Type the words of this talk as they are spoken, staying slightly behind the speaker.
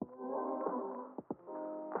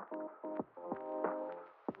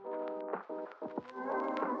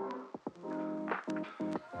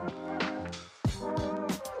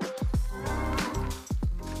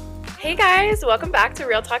Hey guys, welcome back to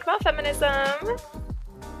Real Talk About Feminism.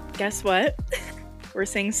 Guess what? We're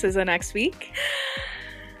seeing SZA next week.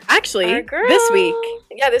 Actually, Our girl. this week.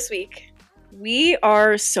 Yeah, this week. We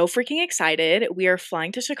are so freaking excited. We are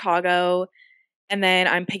flying to Chicago, and then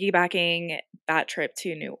I'm piggybacking that trip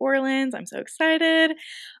to New Orleans. I'm so excited.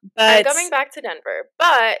 I'm But coming back to Denver,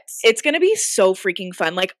 but it's going to be so freaking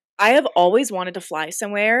fun. Like, I have always wanted to fly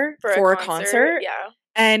somewhere for a concert. Yeah.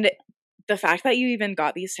 And the fact that you even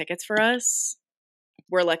got these tickets for us,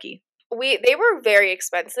 we're lucky. They were very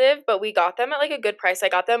expensive, but we got them at like a good price. I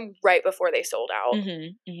got them right before they sold out.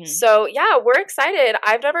 So yeah, we're excited.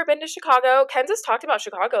 I've never been to Chicago. Ken's has talked about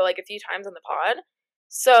Chicago like a few times on the pod.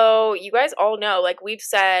 So you guys all know, like we've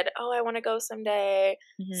said, oh, I want to go someday.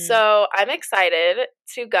 So I'm excited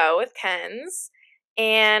to go with Ken's.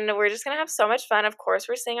 And we're just going to have so much fun. Of course,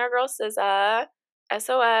 we're seeing our girl SZA,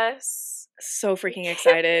 SOS. So freaking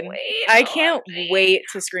excited. Wait, I can't wait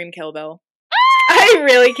to scream Kill Bill. I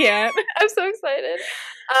really can't. I'm so excited.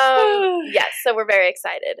 Yes, so we're very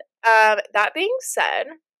excited. That being said,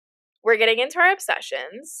 we're getting into our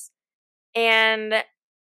obsessions, and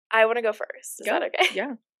I want to go first. Is that okay?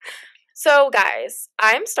 Yeah. So, guys,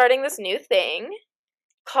 I'm starting this new thing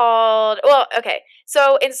called,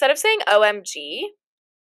 so instead of saying OMG,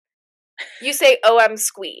 you say OM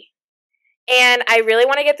Squee. And I really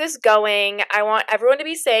want to get this going. I want everyone to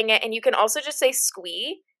be saying it, and you can also just say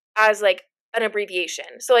squee as like an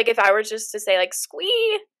abbreviation. So like if I were just to say like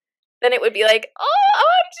squee, then it would be like, oh,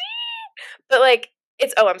 OMG. But like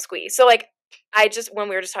it's OM Squee. So like when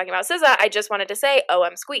we were just talking about SZA, I just wanted to say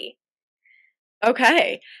OM Squee.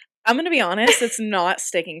 Okay. I'm going to be honest, it's not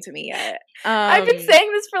sticking to me yet. I've been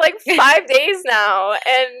saying this for like 5 days now,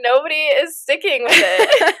 and nobody is sticking with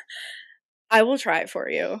it. I will try it for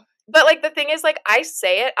you. But, like, the thing is, like, I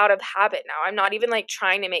say it out of habit now. I'm not even, like,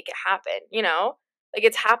 trying to make it happen, you know? Like,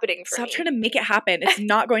 it's happening for me. Stop trying to make it happen. It's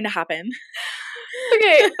not going to happen.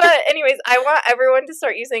 Okay, but anyways, I want everyone to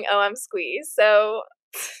start using OM Squeeze, so...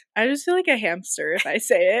 I just feel like a hamster if I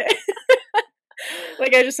say it.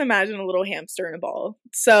 Like, I just imagine a little hamster in a ball.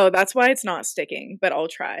 So that's why it's not sticking, but I'll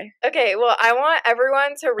try. Okay, well, I want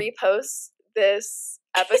everyone to repost this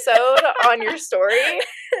episode on your story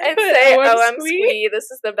and say OM Squee,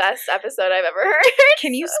 this is the best episode I've ever heard.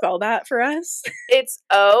 Can you spell that for us? It's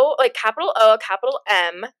O, like capital O, capital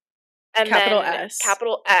M, and capital then S.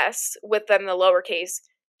 capital S with then the lowercase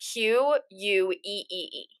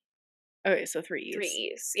QUEEE. Okay, so 3 E's. 3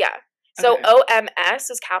 E's, yeah. So okay.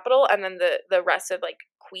 OMS is capital, and then the rest of like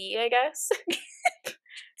Quee, I guess.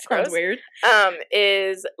 Sounds weird.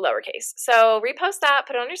 Is lowercase. So repost that,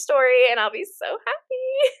 put it on your story, and I'll be so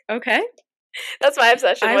happy. Okay. That's my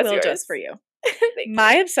obsession. I What's will yours? just for you.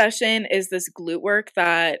 My obsession is this glute work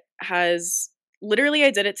that has literally, I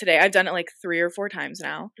did it today. I've done it like 3 or 4 times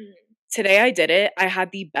now. Today I did it. I had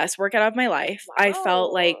the best workout of my life. Wow. I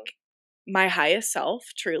felt like my highest self,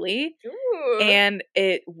 truly. Ooh. And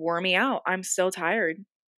it wore me out. I'm still tired.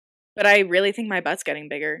 But I really think my butt's getting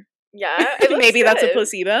bigger. Yeah. Maybe good. That's a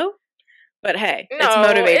placebo. But hey, it's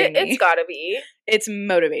motivating me. It's gotta be. It's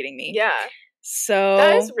motivating me. Yeah. So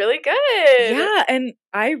that is really good. Yeah, and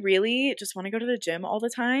I really just want to go to the gym all the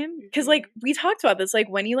time. Because like we talked about this, like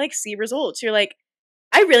when you like see results, you're like,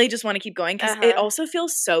 I really just want to keep going because it also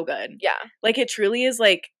feels so good. Yeah. Like it truly is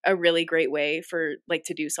like a really great way for like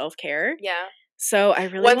to do self-care. Yeah. So I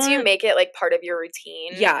really Once you make it like part of your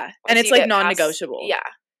routine. Yeah. And it's like non-negotiable. Yeah.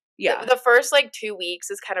 Yeah. The first like 2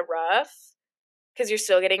 weeks is kind of rough because you're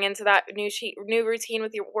still getting into that new routine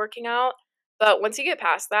with your working out. But once you get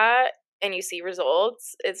past that and you see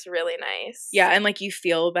results, it's really nice. Yeah. And like you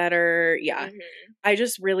feel better. Yeah. I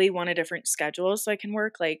just really want a different schedule so I can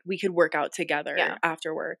work. Like we could work out together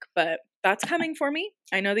after work. But that's coming for me.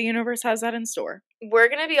 I know the universe has that in store. We're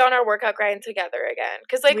going to be on our workout grind together again.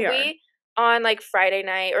 Because like we on like Friday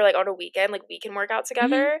night or like on a weekend, like we can work out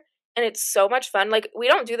together. And it's so much fun. Like, we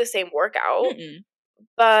don't do the same workout,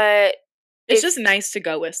 but it's just nice to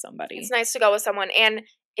go with somebody. It's nice to go with someone. And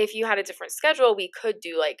if you had a different schedule, we could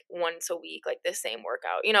do, like, once a week, like, the same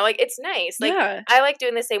workout. You know, like, it's nice. Like, I like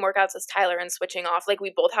doing the same workouts as Tyler and switching off. Like,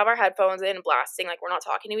 we both have our headphones in, blasting. Like, we're not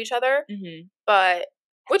talking to each other. But,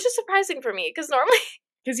 which is surprising for me, because normally...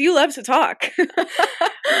 Because you love to talk.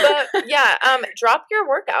 But, yeah, drop your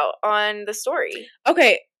workout on the story.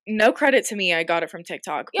 Okay. No credit to me. I got it from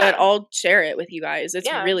TikTok, but I'll share it with you guys.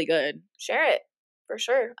 It's really good. Share it for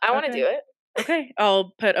sure. I want to do it. Okay.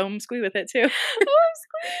 I'll put OM Squee with it too. OM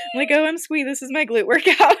Squee. Like, OM Squee, this is my glute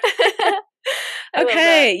workout.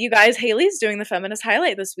 Okay, you guys, Haley's doing the feminist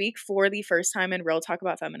highlight this week for the first time in Real Talk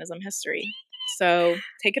About Feminism history. So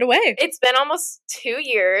take it away. It's been almost 2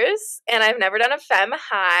 years, and I've never done a Femme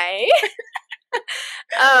High.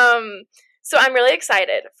 So I'm really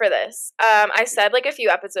excited for this. I said like a few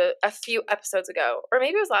episodes ago, or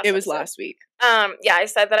maybe it was last. It was last week. Yeah, I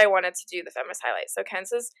said that I wanted to do the feminist highlights. So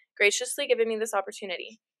Ken's has graciously given me this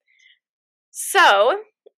opportunity. So,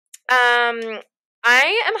 I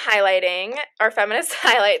am highlighting our feminist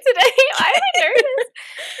highlight today. Why am I nervous?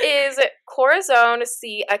 Is Corazon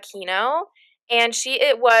C. Aquino, and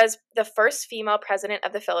it was the first female president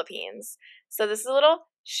of the Philippines. So this is a little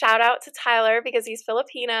shout out to Tyler because he's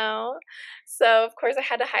Filipino. So of course I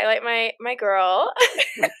had to highlight my girl.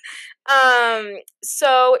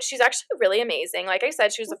 So she's actually really amazing. Like I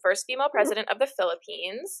said, she was the first female president of the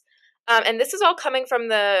Philippines. And this is all coming from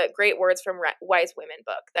the Great Words from Wise Women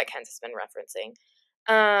book that Kent has been referencing.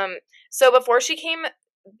 So before she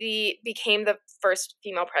became the first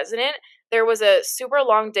female president, there was a super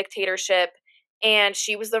long dictatorship, and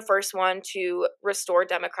she was the first one to restore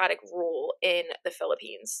democratic rule in the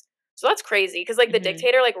Philippines. So that's crazy because like the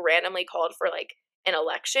dictator like randomly called for like an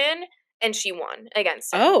election, and she won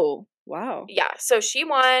against him. Oh, wow. Yeah, so she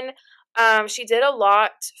won. She did a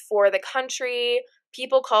lot for the country.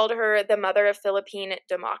 People called her the mother of Philippine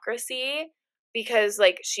democracy because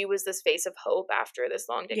like she was this face of hope after this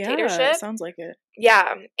long dictatorship. Yeah, sounds like it.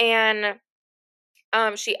 Yeah, and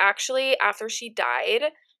she actually, after she died,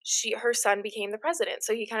 her son became the president,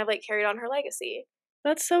 so he kind of like carried on her legacy.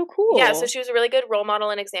 That's so cool. Yeah, so she was a really good role model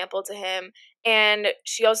and example to him, and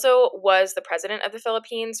she also was the president of the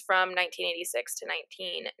Philippines from 1986 to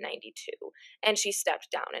 1992, and she stepped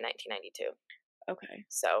down in 1992. Okay.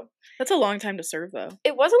 So that's a long time to serve, though.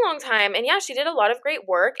 It was a long time, and yeah, she did a lot of great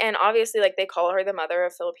work, and obviously like they call her the mother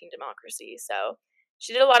of Philippine democracy. So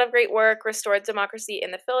she did a lot of great work, restored democracy in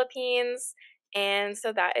the Philippines, and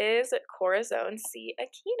so that is Corazon C.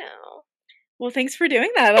 Aquino. Well, thanks for doing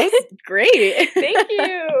that. That was great. Thank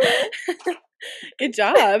you. Good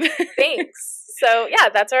job. Thanks. So yeah,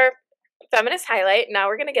 that's our feminist highlight. Now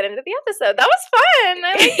we're going to get into the episode. That was fun.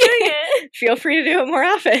 I like doing it. Feel free to do it more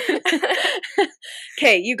often.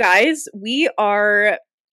 Okay, you guys, we are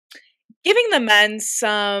giving the men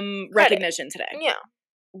some recognition today. Yeah.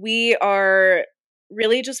 We are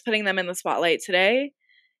really just putting them in the spotlight today,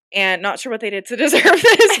 and not sure what they did to deserve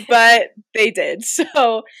this, but they did.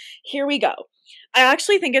 So here we go. I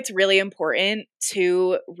actually think it's really important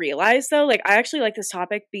to realize, though, like I actually like this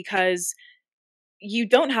topic because you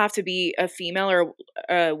don't have to be a female or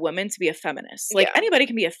a woman to be a feminist. Like anybody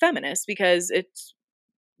can be a feminist because it's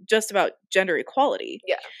just about gender equality.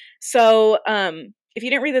 Yeah. So if you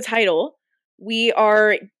didn't read the title, we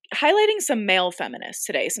are highlighting some male feminists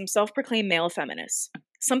today, some self-proclaimed male feminists.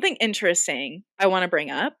 Something interesting I want to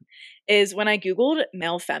bring up is when I Googled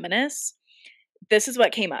male feminists, this is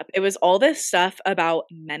what came up. It was all this stuff about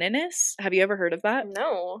meninists. Have you ever heard of that?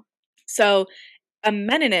 No. So a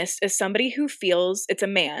meninist is somebody who feels, it's a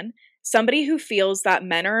man, somebody who feels that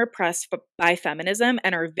men are oppressed by feminism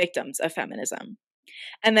and are victims of feminism.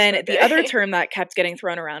 And then the other term that kept getting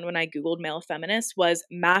thrown around when I Googled male feminist was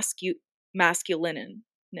masculineness.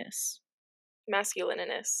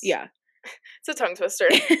 Masculineness. Yeah. It's a tongue twister.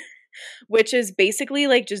 Which is basically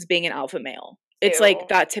like just being an alpha male. It's like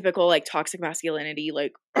that typical like toxic masculinity,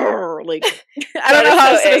 like I don't know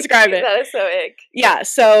how else to describe it. That is so ick. Yeah,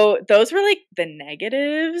 so those were like the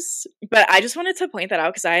negatives, but I just wanted to point that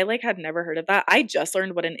out because I like had never heard of that. I just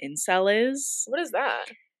learned what an incel is. What is that?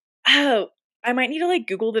 Oh, I might need to like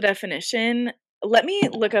Google the definition. Let me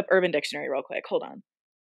look up Urban Dictionary real quick. Hold on.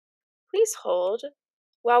 Please hold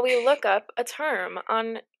while we look up a term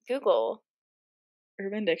on Google.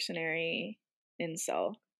 Urban Dictionary,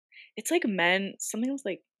 incel. It's like men, something was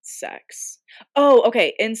like sex. Oh,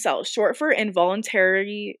 okay. Incel, short for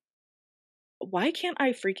involuntary. Why can't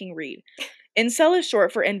I freaking read? Incel is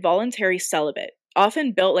short for involuntary celibate.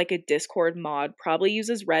 Often built like a Discord mod. Probably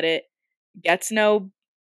uses Reddit. Gets no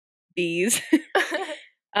bees.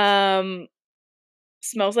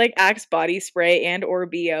 Smells like Axe body spray and or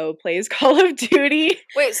BO. Plays Call of Duty.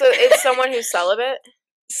 Wait, so it's someone who's celibate?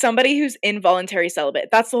 Somebody who's involuntary celibate.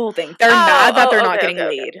 That's the whole thing. They're mad that they're not getting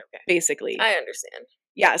laid, basically. I understand.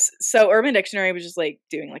 Yes. So Urban Dictionary was just like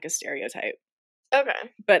doing like a stereotype. Okay.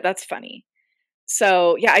 But that's funny.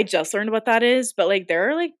 So yeah, I just learned what that is. But like there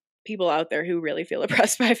are like people out there who really feel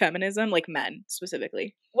oppressed by feminism, like men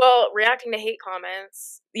specifically. Well, reacting to hate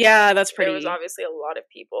comments. Yeah, that's pretty. There was obviously a lot of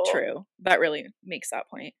people. True. That really makes that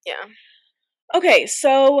point. Yeah. Okay,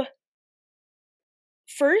 so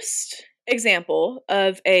first example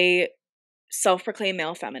of a self-proclaimed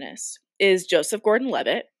male feminist is Joseph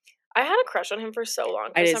Gordon-Levitt. I had a crush on him for so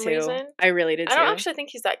long for some reason. I really did too. I don't actually think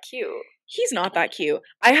he's that cute. He's not that cute.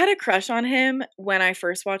 I had a crush on him when I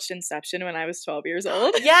first watched Inception when I was 12 years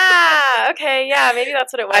old. Yeah. Okay. Yeah. Maybe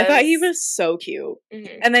that's what it was. I thought he was so cute.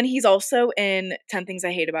 Mm-hmm. And then he's also in 10 Things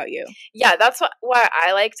I Hate About You. Yeah, that's why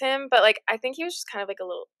I liked him. But, like, I think he was just kind of like a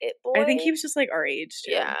little it boy. I think he was just, like, our age,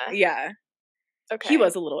 too. Yeah. Yeah. Okay. He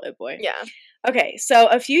was a little it boy. Yeah. Okay. So,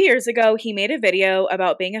 a few years ago, he made a video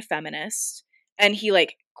about being a feminist. And he,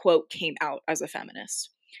 like, quote, came out as a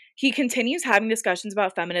feminist. He continues having discussions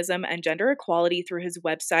about feminism and gender equality through his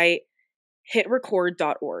website,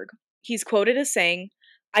 hitrecord.org. He's quoted as saying,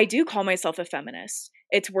 "I do call myself a feminist.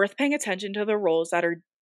 It's worth paying attention to the roles that are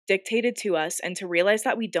dictated to us and to realize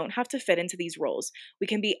that we don't have to fit into these roles. We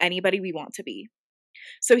can be anybody we want to be."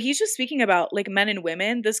 So he's just speaking about, like, men and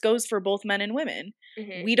women. This goes for both men and women.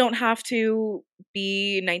 Mm-hmm. We don't have to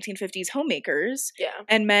be 1950s homemakers. Yeah.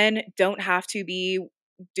 And men don't have to be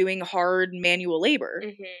doing hard manual labor.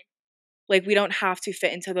 Mm-hmm. Like, we don't have to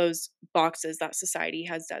fit into those boxes that society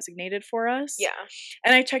has designated for us. Yeah.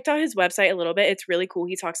 And I checked out his website a little bit. It's really cool.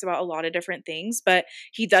 He talks about a lot of different things, but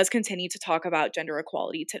he does continue to talk about gender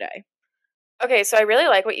equality today. Okay, so I really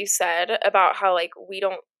like what you said about how, like, we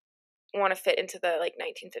don't want to fit into the, like,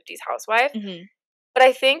 1950s housewife. Mm-hmm. But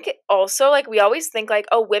I think also, like, we always think, like,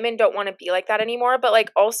 oh, women don't want to be like that anymore. But,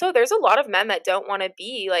 like, also there's a lot of men that don't want to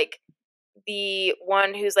be, like, the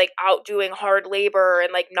one who's, like, out doing hard labor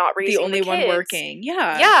and, like, not raising the only one working.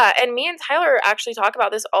 Yeah. Yeah, and me and Tyler actually talk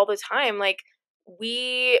about this all the time. Like,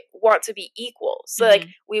 we want to be equal. So, mm-hmm. like,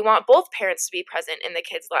 we want both parents to be present in the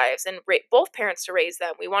kids' lives and both parents to raise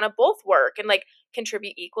them. We want to both work and, like,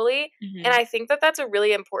 contribute equally. Mm-hmm. And I think that that's a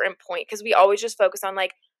really important point because we always just focus on,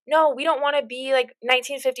 like, no, we don't want to be, like,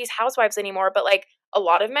 1950s housewives anymore. But, like, a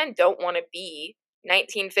lot of men don't want to be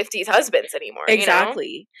 1950s husbands anymore.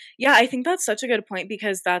 Exactly. You know? Yeah, I think that's such a good point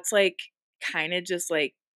because that's, like, kind of just,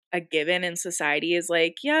 like, a given in society is,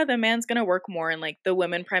 like, yeah, the man's gonna work more and, like, the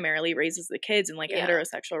woman primarily raises the kids in, like, a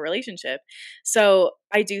heterosexual relationship. So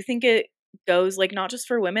I do think it goes, like, not just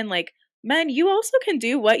for women, like, men, you also can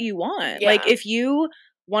do what you want. Yeah. Like, if you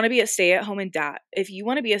want to be a stay-at-home dad,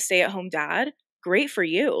 great for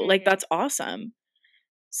you. Mm-hmm. Like, that's awesome.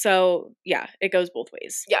 So yeah, it goes both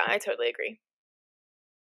ways. Yeah, I totally agree.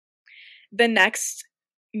 The next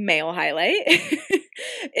male highlight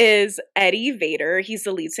is Eddie Vedder. He's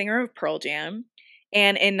the lead singer of Pearl Jam.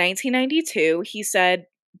 And in 1992, he said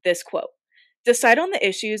this quote, "Decide on the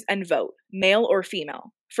issues and vote, male or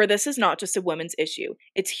female. For this is not just a woman's issue.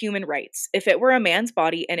 It's human rights. If it were a man's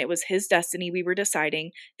body and it was his destiny we were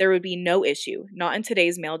deciding, there would be no issue, not in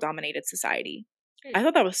today's male-dominated society." I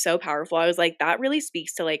thought that was so powerful. I was like, that really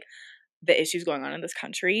speaks to, like, the issues going on in this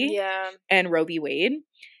country. Yeah. And Roe v. Wade.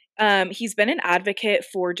 He's been an advocate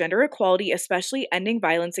for gender equality, especially ending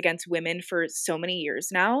violence against women for so many years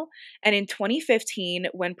now. And in 2015,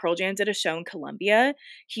 when Pearl Jam did a show in Colombia,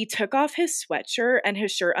 he took off his sweatshirt and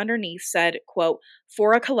his shirt underneath said, quote,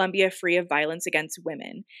 "For a Colombia free of violence against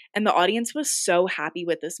women." And the audience was so happy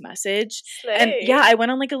with this message. Slay. And yeah, I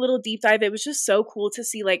went on, like, a little deep dive. It was just so cool to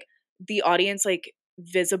see, like, the audience, like,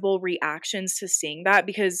 visible reactions to seeing that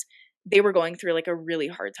because they were going through, like, a really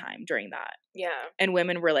hard time during that. Yeah. And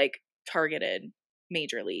women were, like, targeted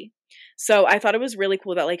majorly. So I thought it was really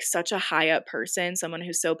cool that, like, such a high up person, someone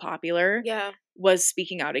who's so popular, was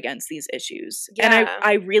speaking out against these issues. Yeah. And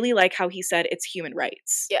I really like how he said it's human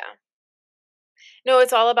rights. Yeah. No,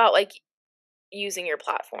 it's all about, like, using your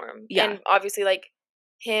platform. Yeah. And obviously, like,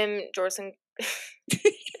 him, Joseph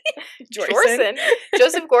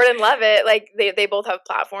Gordon-Levitt, like, they both have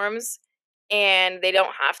platforms. And they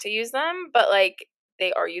don't have to use them, but, like,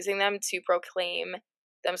 they are using them to proclaim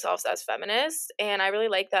themselves as feminists. And I really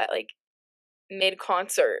like that, like,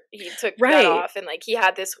 mid-concert, he took that off and, like, he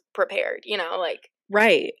had this prepared, you know, like.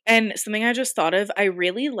 Right. And something I just thought of, I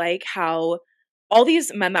really like how all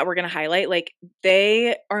these men that we're going to highlight, like,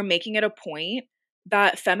 they are making it a point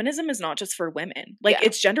that feminism is not just for women. Like,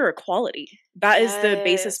 it's gender equality. That is the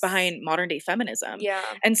basis behind modern day feminism. Yeah.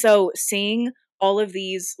 And so seeing all of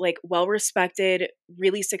these, like, well-respected,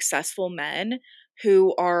 really successful men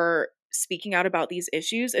who are speaking out about these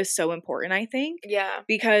issues is so important, I think. Yeah.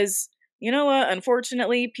 Because, you know what,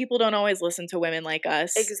 unfortunately, people don't always listen to women like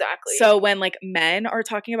us. Exactly. So when, like, men are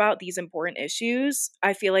talking about these important issues,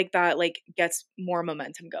 I feel like that, like, gets more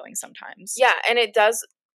momentum going sometimes. Yeah, and it does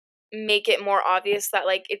make it more obvious that,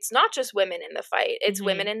 like, it's not just women in the fight. It's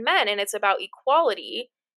women and men, and it's about equality.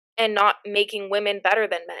 And not making women better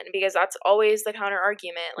than men, because that's always the counter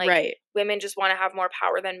argument. Like, women just want to have more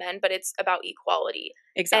power than men, but it's about equality.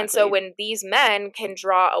 Exactly. And so when these men can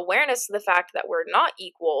draw awareness to the fact that we're not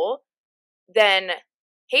equal, then,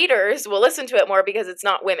 haters will listen to it more because it's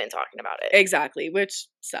not women talking about it. Exactly, which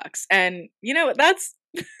sucks. And, that's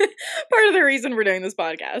part of the reason we're doing this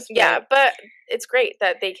podcast. Yeah, but it's great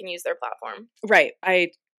that they can use their platform. Right.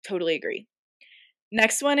 I totally agree.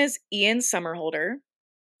 Next one is Ian Somerhalder.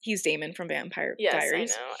 He's Damon from Vampire Diaries.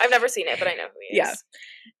 Yes, I know. I've never seen it, but I know who he is. Yeah.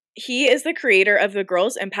 He is the creator of the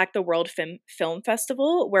Girls Impact the World Film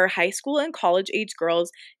Festival, where high school and college-age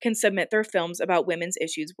girls can submit their films about women's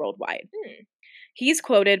issues worldwide. He's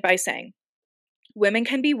quoted by saying, "Women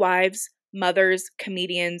can be wives, mothers,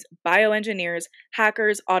 comedians, bioengineers,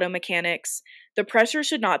 hackers, auto mechanics. The pressure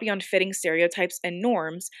should not be on fitting stereotypes and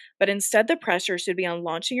norms, but instead the pressure should be on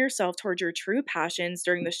launching yourself towards your true passions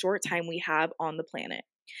during the short time we have on the planet."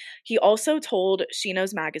 He also told She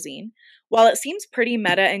Knows magazine, "While it seems pretty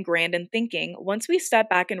meta and grand in thinking, once we step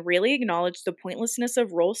back and really acknowledge the pointlessness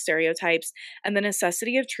of role stereotypes and the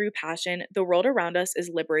necessity of true passion, the world around us is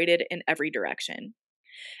liberated in every direction."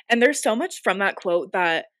 And there's so much from that quote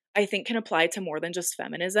that I think can apply to more than just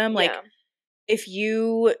feminism. Like, if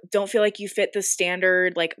you don't feel like you fit the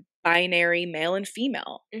standard, like, binary male and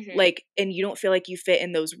female, like, and you don't feel like you fit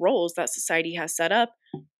in those roles that society has set up,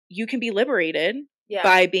 you can be liberated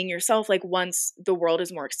by being yourself, like, once the world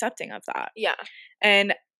is more accepting of that. Yeah.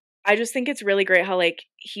 And I just think it's really great how, like,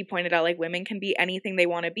 he pointed out, like, women can be anything they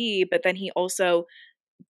want to be, but then he also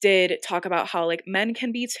did talk about how, like, men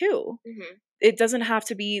can be too. It doesn't have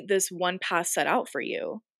to be this one path set out for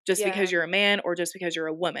you just because you're a man or just because you're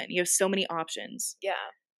a woman. You have so many options. Yeah.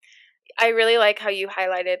 I really like how you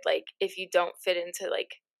highlighted, like, if you don't fit into,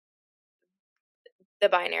 like, the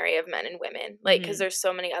binary of men and women, like, because there's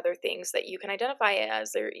so many other things that you can identify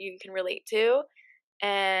as or you can relate to.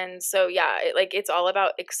 And so, yeah, it's all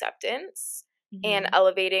about acceptance and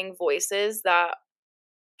elevating voices that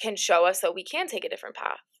can show us that we can take a different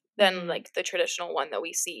path than, like, the traditional one that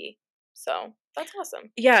we see. So that's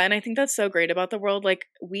awesome. Yeah, and I think that's so great about the world. Like,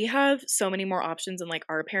 we have so many more options than, like,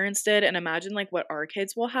 our parents did, and imagine, like, what our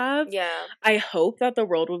kids will have. Yeah. I hope that the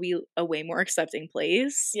world will be a way more accepting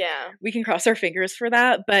place. Yeah. We can cross our fingers for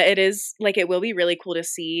that, but it is, like, it will be really cool to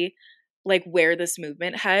see, like, where this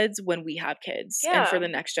movement heads when we have kids and for the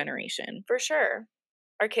next generation. For sure.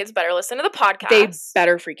 Our kids better listen to the podcast. They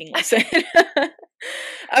better freaking listen.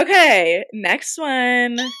 Okay, next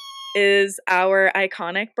one is our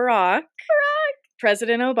iconic Barack.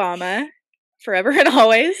 President Obama, forever and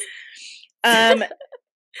always. I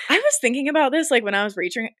was thinking about this, like, when I was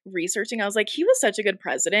researching, I was like, he was such a good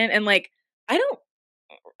president, and, like, I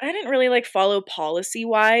didn't really, like, follow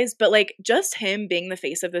policy-wise, but, like, just him being the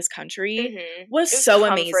face of this country was so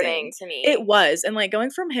amazing to me. It was, and, like,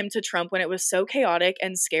 going from him to Trump when it was so chaotic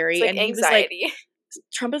and scary, it's like and anxiety. He was like,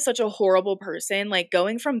 Trump is such a horrible person, like,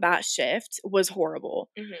 going from that shift was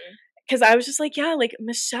horrible. Because I was just like, yeah, like,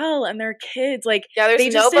 Michelle and their kids, like, there's they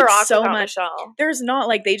just no did Barack so without much. Michelle. There's not,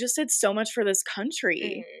 like, they just did so much for this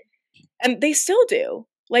country. And they still do.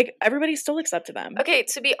 Like, everybody still looks up to them. Okay,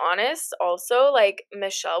 to be honest, also, like,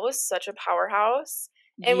 Michelle was such a powerhouse.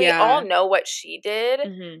 And we all know what she did.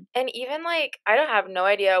 And even, like, I don't have no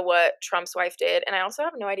idea what Trump's wife did. And I also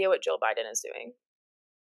have no idea what Joe Biden is doing.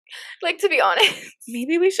 Like, to be honest.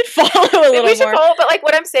 Maybe we should follow a little more. But, like,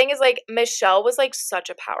 what I'm saying is, like, Michelle was, like, such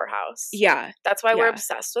a powerhouse. Yeah. That's why we're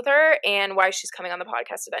obsessed with her and why she's coming on the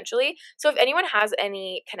podcast eventually. So if anyone has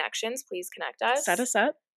any connections, please connect us. Set us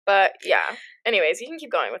up. But, yeah. Anyways, you can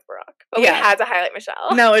keep going with Barack. But we had to highlight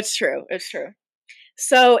Michelle. No, it's true. It's true.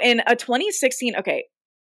 So in a 2016, okay,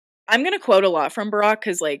 I'm going to quote a lot from Barack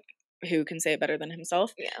because, like, who can say it better than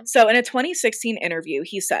himself? Yeah. So in a 2016 interview,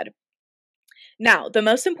 he said, "Now, the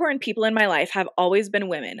most important people in my life have always been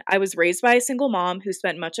women. I was raised by a single mom who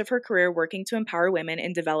spent much of her career working to empower women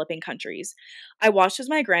in developing countries. I watched as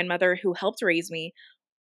my grandmother, who helped raise me,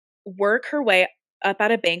 work her way up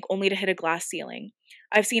at a bank only to hit a glass ceiling.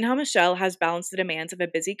 I've seen how Michelle has balanced the demands of a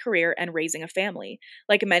busy career and raising a family.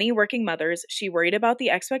 Like many working mothers, she worried about the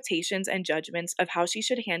expectations and judgments of how she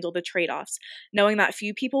should handle the trade-offs, knowing that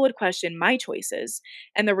few people would question my choices.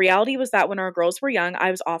 And the reality was that when our girls were young,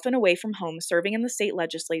 I was often away from home serving in the state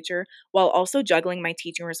legislature while also juggling my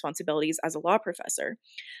teaching responsibilities as a law professor.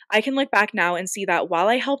 I can look back now and see that while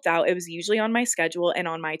I helped out, it was usually on my schedule and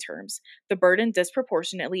on my terms. The burden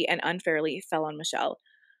disproportionately and unfairly fell on Michelle."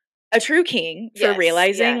 A true king for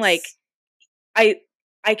realizing, like, I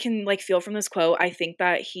can, like, feel from this quote, I think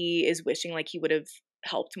that he is wishing, like, he would have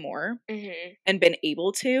helped more and been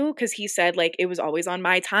able to, because he said, like, it was always on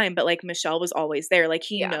my time, but, like, Michelle was always there. Like,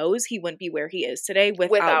 he knows he wouldn't be where he is today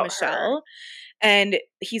without Michelle. Her. And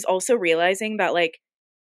he's also realizing that, like,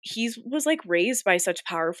 he was, like, raised by such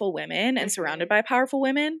powerful women and surrounded by powerful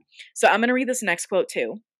women. So I'm going to read this next quote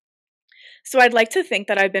too. So I'd like to think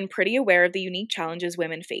that I've been pretty aware of the unique challenges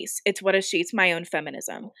women face. It's what has shaped my own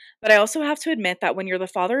feminism. But I also have to admit that when you're the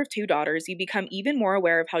father of 2 daughters, you become even more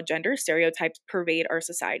aware of how gender stereotypes pervade our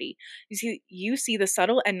society. You see the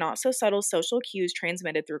subtle and not so subtle social cues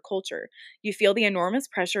transmitted through culture. You feel the enormous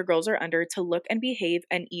pressure girls are under to look and behave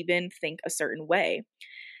and even think a certain way.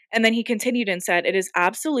 And then he continued and said, it is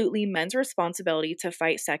absolutely men's responsibility to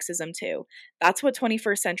fight sexism too. That's what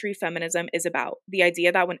 21st century feminism is about. The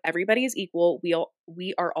idea that when everybody is equal,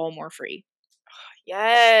 we are all more free.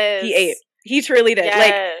 Yes. He ate. He truly did.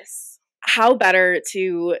 Yes. Like, how better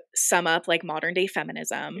to sum up like modern day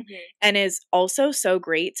feminism? And is also so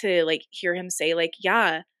great to like hear him say like,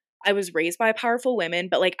 yeah, I was raised by powerful women,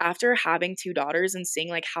 but like after having 2 daughters and seeing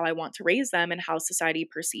like how I want to raise them and how society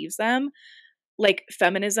perceives them, like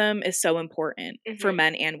feminism is so important for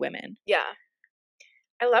men and women. Yeah.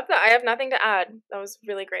 I love that. I have nothing to add. That was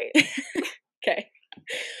really great. Okay.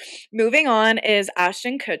 Moving on is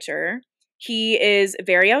Ashton Kutcher. He is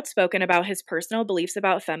very outspoken about his personal beliefs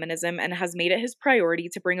about feminism and has made it his priority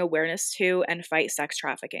to bring awareness to and fight sex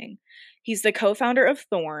trafficking. He's the co-founder of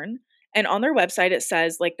Thorn, and on their website it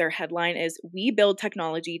says, like, their headline is, "We build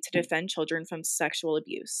technology to defend children from sexual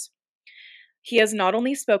abuse." He has not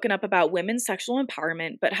only spoken up about women's sexual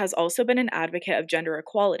empowerment, but has also been an advocate of gender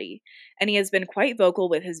equality, and he has been quite vocal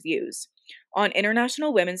with his views. On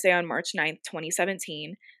International Women's Day on March 9th,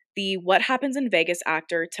 2017, the What Happens in Vegas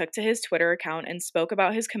actor took to his Twitter account and spoke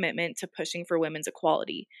about his commitment to pushing for women's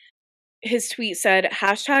equality. His tweet said,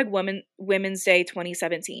 Women's Day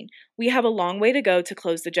 2017. We have a long way to go to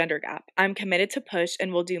close the gender gap. I'm committed to push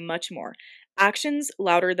and will do much more. Actions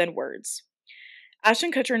louder than words.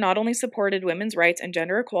 Ashton Kutcher not only supported women's rights and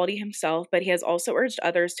gender equality himself, but he has also urged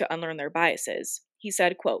others to unlearn their biases. He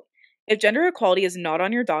said, quote, "If gender equality is not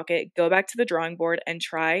on your docket, go back to the drawing board and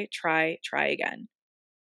try again."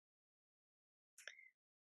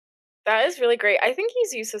 That is really great. I think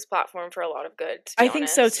he's used his platform for a lot of good, to be honest. think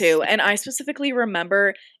so too. And I specifically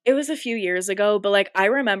remember, it was a few years ago, but like I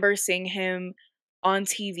remember seeing him on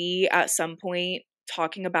TV at some point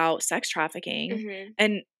talking about sex trafficking,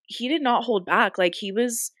 and he did not hold back. Like he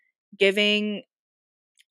was giving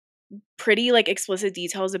pretty like explicit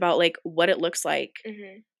details about like what it looks like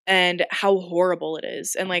and how horrible it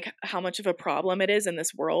is and like how much of a problem it is in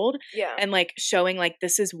this world. Yeah. And like showing like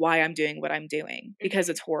this is why I'm doing what I'm doing because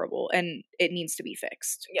it's horrible and it needs to be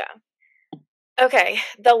fixed. Yeah. Okay,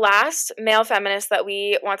 the last male feminist that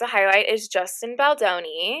we want to highlight is Justin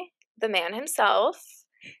Baldoni, the man himself.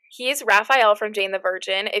 He's Raphael from Jane the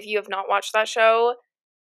Virgin. If you have not watched that show,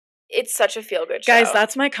 it's such a feel-good show. Guys,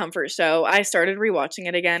 that's my comfort show. I started rewatching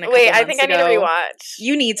it again I think I need to rewatch.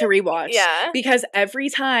 You need to rewatch. Yeah. Because every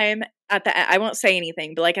time at the end, I won't say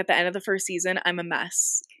anything, but like at the end of the first season, I'm a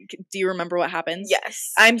mess. Do you remember what happens?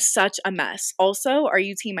 Yes. I'm such a mess. Also, are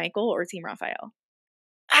you Team Michael or Team Raphael?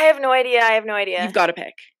 I have no idea. You've got to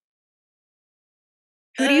pick.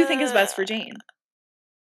 Who do you think is best for Jane?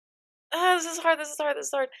 This is hard.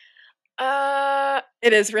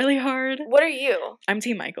 It is really hard. What are you? I'm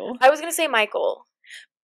Team Michael. I was going to say Michael.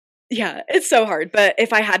 Yeah, it's so hard, but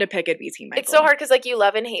if I had to pick, it'd be Team Michael. It's so hard because, like, you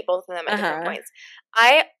love and hate both of them at different points.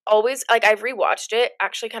 I always, like, I've rewatched it,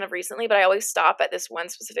 actually, kind of recently, but I always stop at this one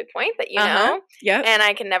specific point that you know. Yeah. And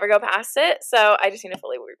I can never go past it, so I just need to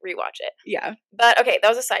fully rewatch it. Yeah. But, okay, that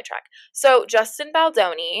was a sidetrack. So, Justin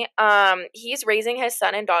Baldoni, he's raising his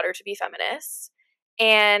son and daughter to be feminists,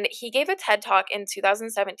 and he gave a TED Talk in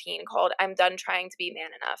 2017 called "I'm Done Trying to Be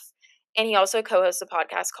Man Enough." And he also co-hosts a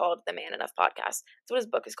podcast called The Man Enough Podcast. That's what his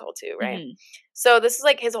book is called too, right? So this is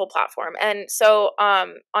like his whole platform. And so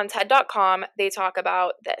on TED.com, they talk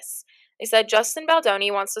about this. They said, Justin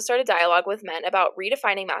Baldoni wants to start a dialogue with men about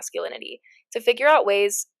redefining masculinity, to figure out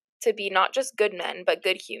ways to be not just good men, but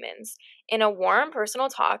good humans. In a warm, personal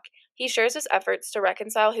talk, he shares his efforts to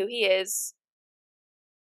reconcile who he is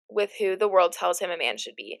with who the world tells him a man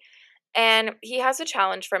should be. And he has a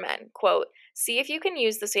challenge for men, quote, "See if you can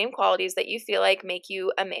use the same qualities that you feel like make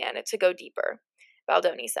you a man to go deeper."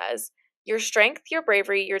 Baldoni says, "Your strength, your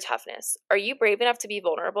bravery, your toughness. Are you brave enough to be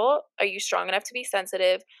vulnerable? Are you strong enough to be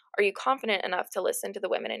sensitive? Are you confident enough to listen to the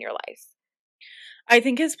women in your life?" I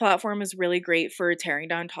think his platform is really great for tearing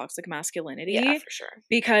down toxic masculinity. Yeah, for sure.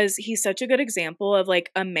 Because he's such a good example of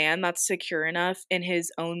like a man that's secure enough in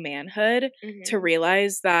his own manhood to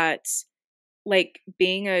realize that like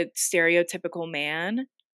being a stereotypical man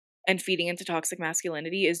and feeding into toxic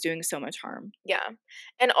masculinity is doing so much harm. Yeah.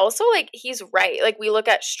 And also like he's right. Like we look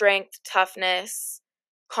at strength, toughness,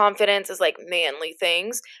 confidence as like manly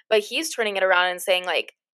things, but he's turning it around and saying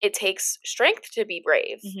like it takes strength to be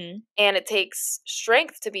brave and it takes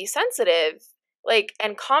strength to be sensitive like,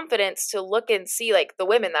 and confidence to look and see, like, the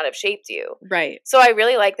women that have shaped you. Right. So I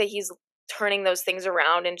really like that he's turning those things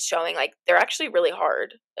around and showing, like, they're actually really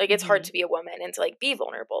hard. Like, it's hard to be a woman and to, like, be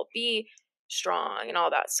vulnerable, be strong and all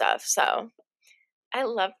that stuff. So I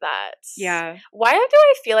love that. Yeah. Why do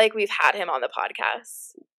I feel like we've had him on the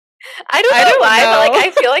podcast? I don't know why, but, like,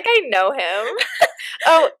 I feel like I know him.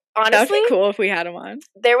 Oh, honestly. That would be cool if we had him on.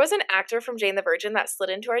 There was an actor from Jane the Virgin that slid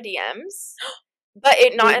into our DMs. But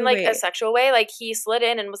it not in, like, a sexual way. Like, he slid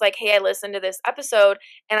in and was like, hey, I listened to this episode,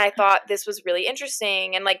 and I thought this was really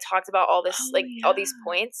interesting, and, like, talked about all this, all these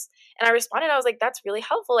points. And I responded. I was like, that's really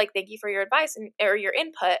helpful. Like, thank you for your advice or your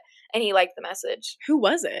input. And he liked the message. Who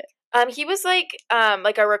was it? He was, like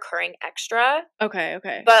a recurring extra. Okay.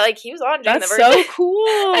 But, like, he was on Jane the Virgin. That's so cool.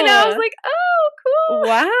 I know. I was like, oh, cool.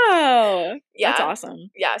 Wow. Yeah. That's awesome.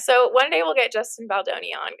 Yeah. So one day we'll get Justin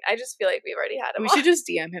Baldoni on. I just feel like we've already had him on. We should just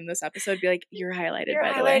DM him this episode. Be like, you're highlighted,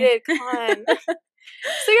 by the way. You're highlighted. Come on.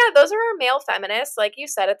 So, yeah, those are our male feminists. Like you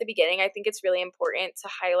said at the beginning, I think it's really important to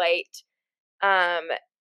highlight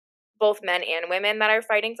both men and women that are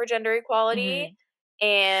fighting for gender equality. Mm-hmm.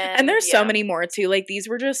 And there's so many more too. Like, these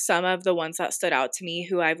were just some of the ones that stood out to me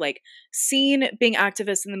who I've, like, seen being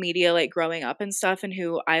activists in the media, like, growing up and stuff, and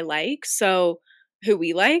who I like. So who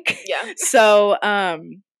we like. Yeah. So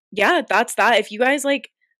yeah, that's that. If you guys, like,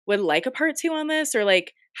 would like a part 2 on this, or,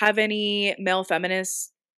 like, have any male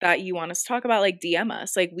feminists that you want us to talk about, like, DM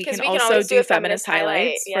us. Like, we can also do feminist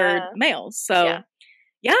highlights for males. So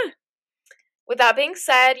yeah. With that being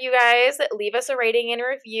said, you guys, leave us a rating and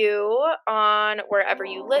review on wherever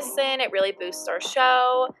you listen. It really boosts our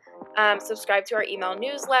show. Subscribe to our email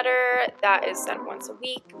newsletter. That is sent once a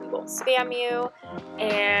week. We won't spam you.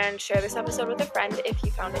 And share this episode with a friend if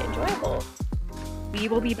you found it enjoyable. We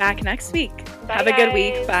will be back next week. Bye, Have a good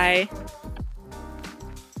week. Bye.